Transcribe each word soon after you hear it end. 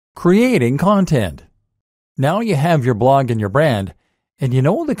Creating content. Now you have your blog and your brand, and you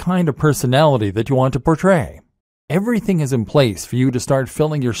know the kind of personality that you want to portray. Everything is in place for you to start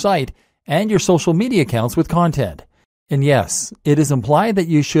filling your site and your social media accounts with content. And yes, it is implied that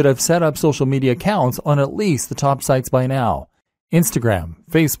you should have set up social media accounts on at least the top sites by now: Instagram,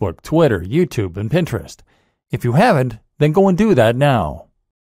 Facebook, Twitter, YouTube, and Pinterest. If you haven't, then go and do that now.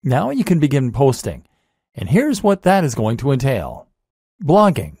 Now you can begin posting, and here's what that is going to entail.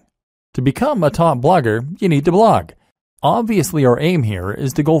 Blogging. To become a top blogger, you need to blog. Obviously, our aim here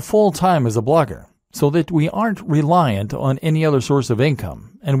is to go full-time as a blogger, so that we aren't reliant on any other source of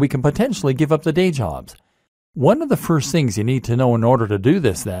income, and we can potentially give up the day jobs. One of the first things you need to know in order to do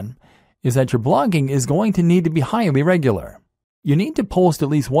this, then, is that your blogging is going to need to be highly regular. You need to post at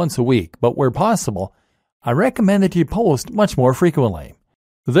least once a week, but where possible, I recommend that you post much more frequently.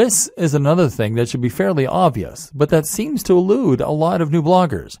 This is another thing that should be fairly obvious, but that seems to elude a lot of new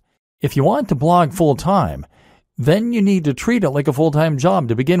bloggers. If you want to blog full-time, then you need to treat it like a full-time job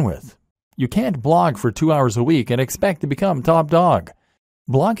to begin with. You can't blog for 2 hours a week and expect to become top dog.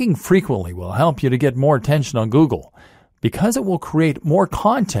 Blogging frequently will help you to get more attention on Google, because it will create more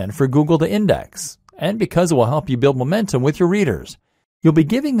content for Google to index, and because it will help you build momentum with your readers. You'll be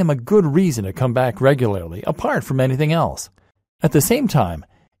giving them a good reason to come back regularly, apart from anything else. At the same time,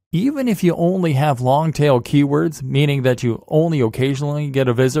 even if you only have long-tail keywords, meaning that you only occasionally get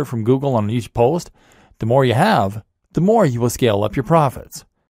a visitor from Google on each post, the more you have, the more you will scale up your profits.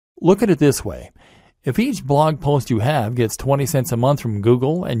 Look at it this way. If each blog post you have gets 20 cents a month from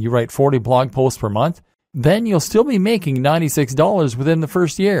Google and you write 40 blog posts per month, then you'll still be making $96 within the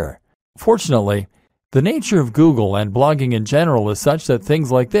first year. Fortunately, the nature of Google and blogging in general is such that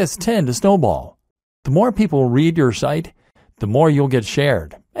things like this tend to snowball. The more people read your site, the more you'll get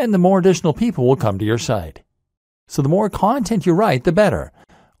shared, and the more additional people will come to your site. So the more content you write, the better.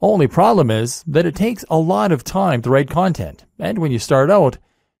 Only problem is that it takes a lot of time to write content, and when you start out,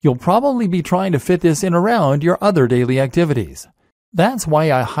 you'll probably be trying to fit this in around your other daily activities. That's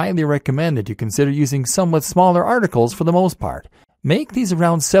why I highly recommend that you consider using somewhat smaller articles for the most part. Make these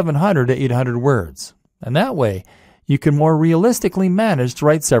around 700 to 800 words, and that way you can more realistically manage to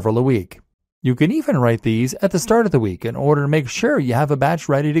write several a week. You can even write these at the start of the week in order to make sure you have a batch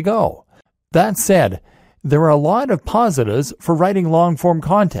ready to go. That said, there are a lot of positives for writing long-form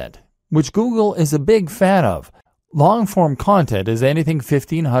content, which Google is a big fan of. Long-form content is anything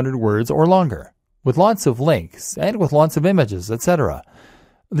 1,500 words or longer, with lots of links and with lots of images, etc.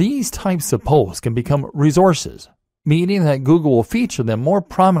 These types of posts can become resources, meaning that Google will feature them more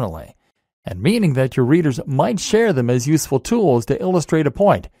prominently, and meaning that your readers might share them as useful tools to illustrate a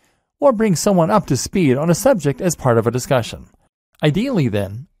point, or bring someone up to speed on a subject as part of a discussion. Ideally,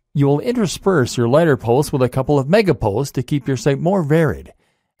 then, you will intersperse your lighter posts with a couple of mega posts to keep your site more varied,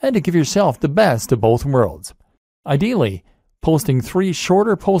 and to give yourself the best of both worlds. Ideally, posting 3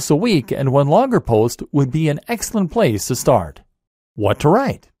 shorter posts a week and 1 longer post would be an excellent place to start. What to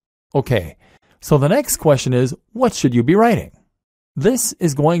write? Okay, so the next question is, what should you be writing? This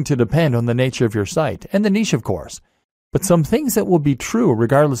is going to depend on the nature of your site and the niche, of course. But some things that will be true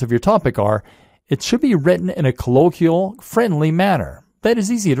regardless of your topic are, it should be written in a colloquial, friendly manner that is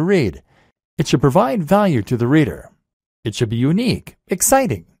easy to read. It should provide value to the reader. It should be unique,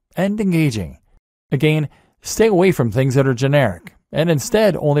 exciting, and engaging. Again, stay away from things that are generic, and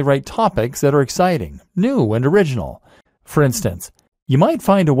instead only write topics that are exciting, new, and original. For instance, you might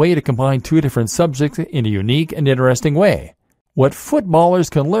find a way to combine 2 different subjects in a unique and interesting way. What footballers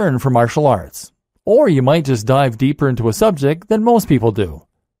can learn from martial arts. Or you might just dive deeper into a subject than most people do.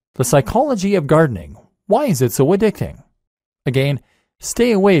 The psychology of gardening. Why is it so addicting? Again,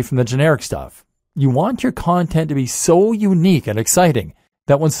 stay away from the generic stuff. You want your content to be so unique and exciting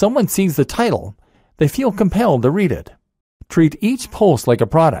that when someone sees the title, they feel compelled to read it. Treat each post like a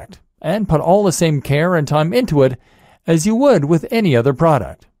product, and put all the same care and time into it as you would with any other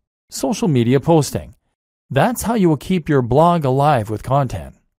product. Social media posting. That's how you will keep your blog alive with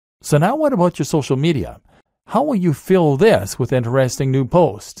content. So now what about your social media? How will you fill this with interesting new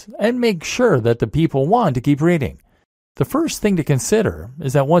posts and make sure that the people want to keep reading? The first thing to consider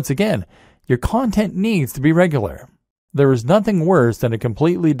is that once again, your content needs to be regular. There is nothing worse than a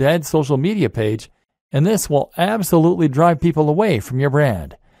completely dead social media page, and this will absolutely drive people away from your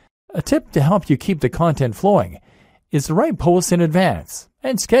brand. A tip to help you keep the content flowing is to write posts in advance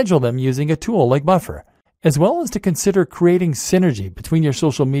and schedule them using a tool like Buffer, as well as to consider creating synergy between your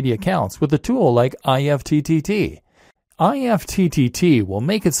social media accounts with a tool like IFTTT. IFTTT will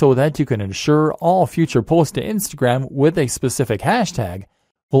make it so that you can ensure all future posts to Instagram with a specific hashtag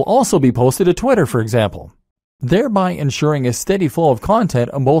will also be posted to Twitter, for example. thereby ensuring a steady flow of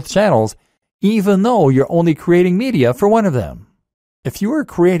content on both channels, even though you're only creating media for one of them. If you are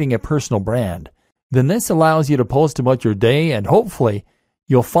creating a personal brand, then this allows you to post about your day, and hopefully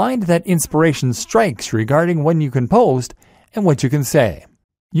you'll find that inspiration strikes regarding when you can post and what you can say.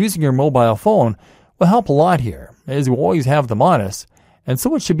 Using your mobile phone will help a lot here, as you always have them on us, and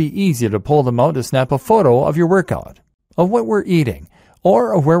so it should be easier to pull them out to snap a photo of your workout, of what we're eating,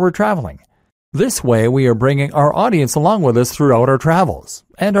 or of where we're traveling. This way we are bringing our audience along with us throughout our travels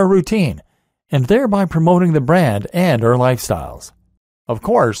and our routine, and thereby promoting the brand and our lifestyles. Of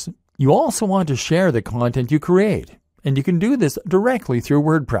course, you also want to share the content you create, and you can do this directly through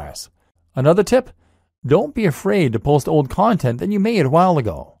WordPress. Another tip: don't be afraid to post old content that you made a while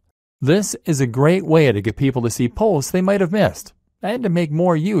ago. This is a great way to get people to see posts they might have missed, and to make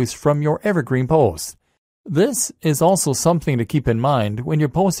more use from your evergreen posts. This is also something to keep in mind when you're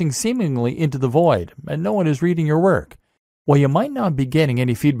posting seemingly into the void and no one is reading your work. While you might not be getting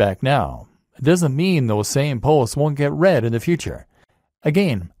any feedback now, it doesn't mean those same posts won't get read in the future.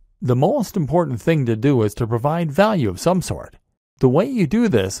 Again, the most important thing to do is to provide value of some sort. The way you do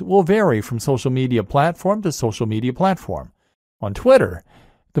this will vary from social media platform to social media platform. On Twitter,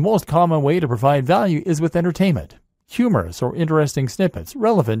 the most common way to provide value is with entertainment, humorous or interesting snippets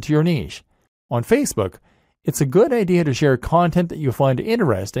relevant to your niche. On Facebook, it's a good idea to share content that you find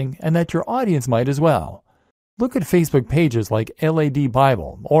interesting and that your audience might as well. Look at Facebook pages like LAD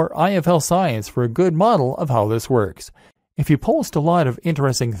Bible or IFL Science for a good model of how this works. If you post a lot of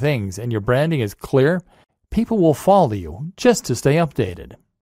interesting things and your branding is clear, people will follow you just to stay updated.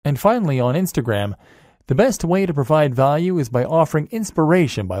 And finally, on Instagram, the best way to provide value is by offering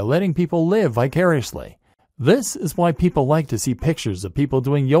inspiration by letting people live vicariously. This is why people like to see pictures of people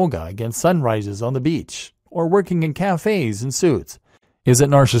doing yoga against sunrises on the beach or working in cafes in suits. Is it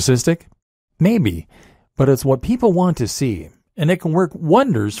narcissistic? Maybe, but it's what people want to see, and it can work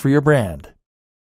wonders for your brand.